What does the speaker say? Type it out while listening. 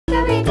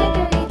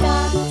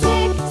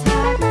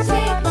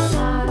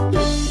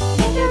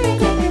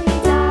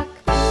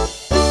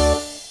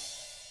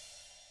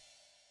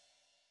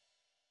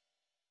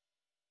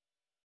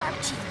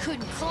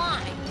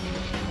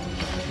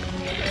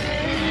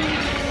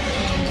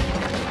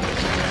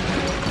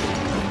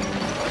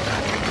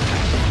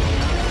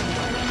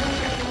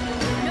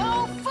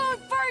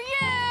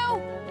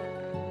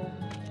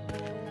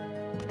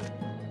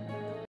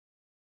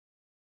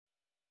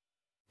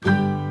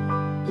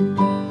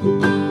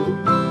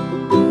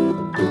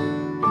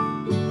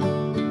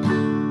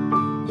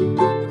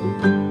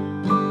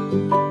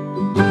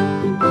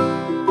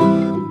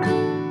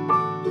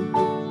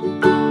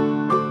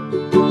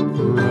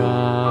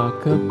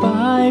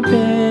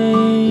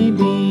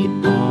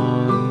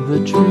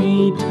the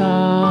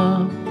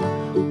treetop.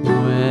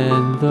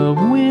 When the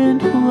wind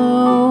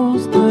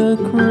blows, the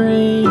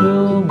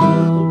cradle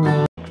will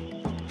rock.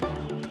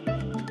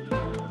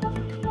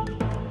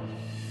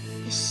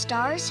 The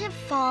stars have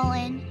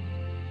fallen.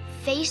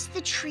 Face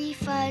the tree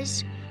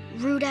fuzz.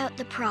 Root out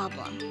the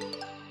problem.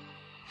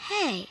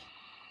 Hey,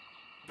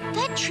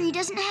 that tree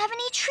doesn't have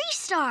any tree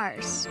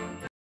stars.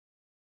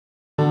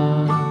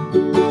 When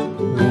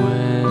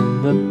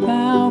the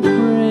bough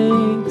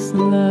breaks,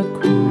 the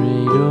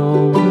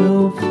cradle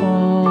will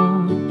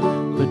fall,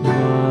 but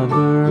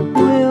Mother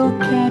will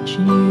catch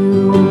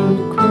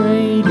you,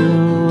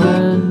 cradle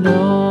and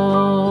all.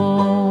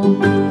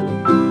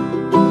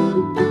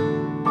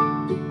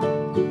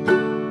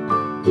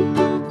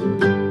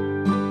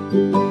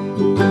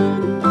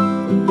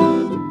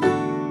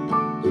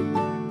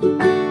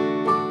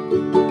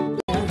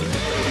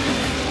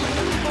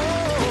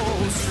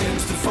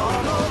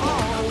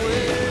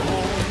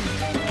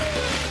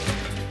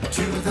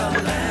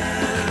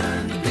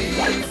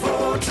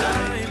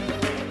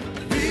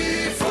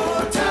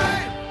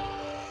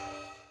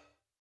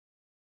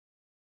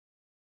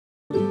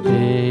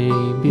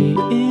 Baby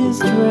is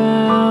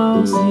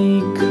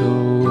drowsy,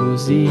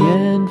 cozy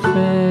and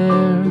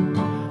fair.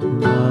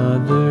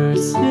 Mother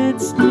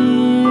sits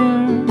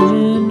near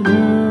in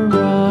her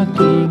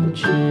rocking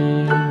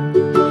chair.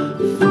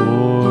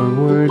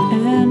 Forward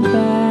and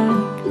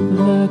back,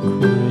 the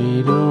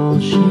cradle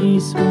she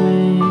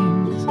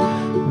swings.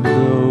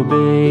 Though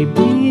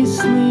baby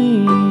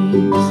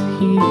sleeps,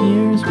 he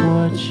hears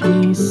what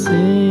she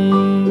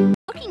sings.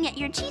 Looking at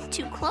your teeth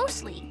too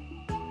closely.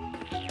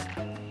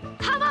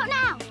 How about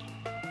now?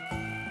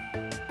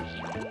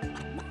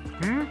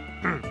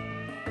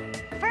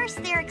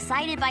 First, they're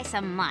excited by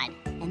some mud,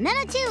 and then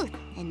a tooth,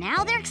 and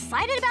now they're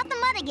excited about the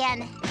mud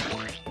again.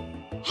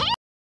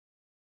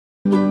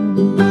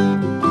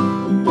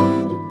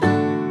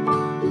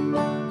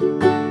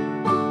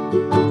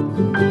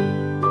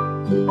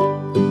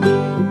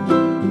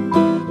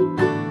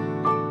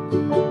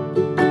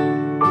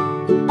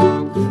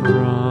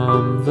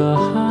 From the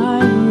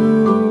high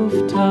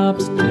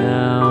rooftops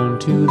down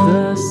to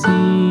the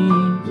sea,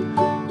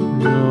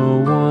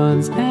 no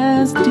one's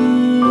as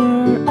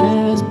dear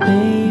as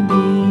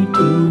baby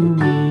to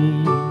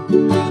me.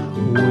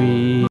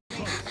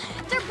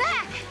 They're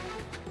back!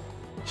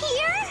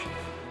 Here?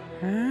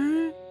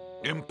 Huh?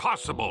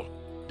 Impossible!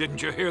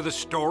 Didn't you hear the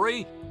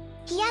story?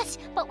 Yes,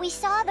 but we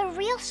saw the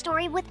real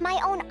story with my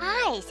own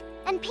eyes,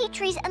 and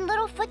Petrie's and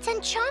Littlefoots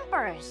and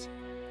Chompers.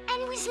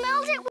 And we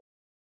smelled it.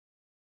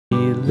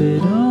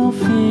 Little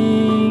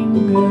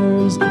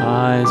fingers,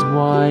 eyes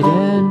wide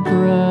and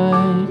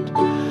bright,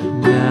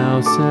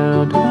 now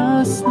sound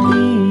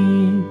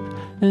asleep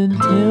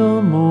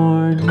until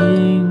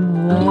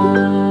morning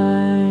light.